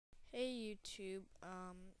YouTube.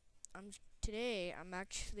 Today I'm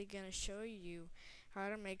actually gonna show you how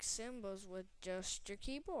to make symbols with just your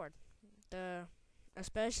keyboard. The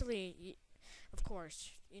especially of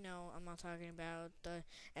course, I'm not talking about the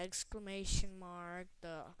exclamation mark,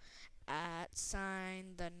 the at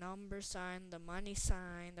sign, the number sign, the money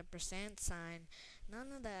sign, the percent sign. None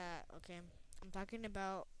of that, okay? I'm talking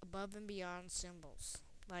about above and beyond symbols.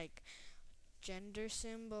 Like gender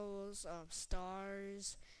symbols,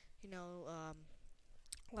 stars, you know, um,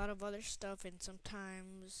 a lot of other stuff, and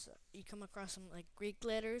sometimes you come across some like Greek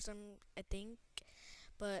letters. I think,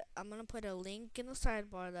 but I'm gonna put a link in the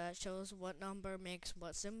sidebar that shows what number makes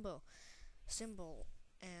what symbol,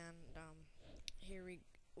 and here we.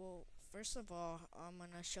 Well, first of all, I'm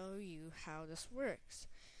gonna show you how this works.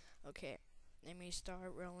 Okay, let me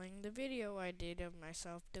start rolling the video I did of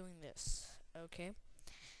myself doing this. Okay.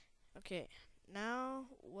 Okay, now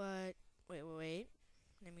what? Wait.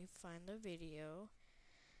 Let me find the video.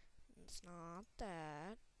 It's not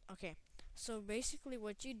that. Okay, so basically,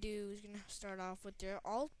 what you do is you're gonna start off with your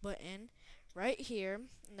Alt button right here,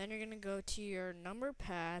 and then you're gonna go to your number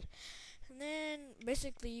pad, and then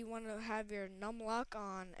basically you want to have your num lock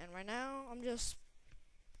on. And right now, I'm just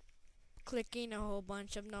clicking a whole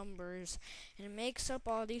bunch of numbers, and it makes up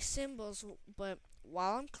all these symbols. But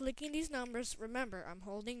while I'm clicking these numbers, remember I'm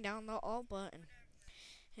holding down the Alt button.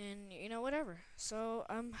 And whatever. So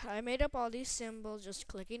I made up all these symbols, just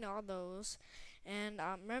clicking all those, and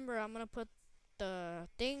remember I'm gonna put the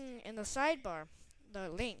thing in the sidebar, the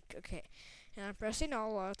link. Okay, and I'm pressing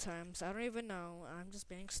all a lot of times. I don't even know. I'm just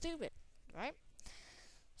being stupid, right?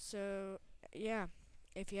 So yeah,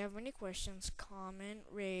 if you have any questions, comment,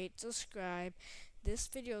 rate, subscribe. This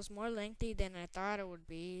video is more lengthy than I thought it would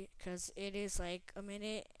be, because it is like a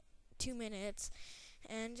minute, 2 minutes,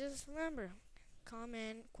 and just remember,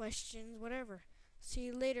 comment, questions, whatever. See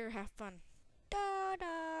you later. Have fun. Da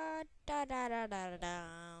da da da da da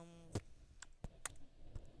da.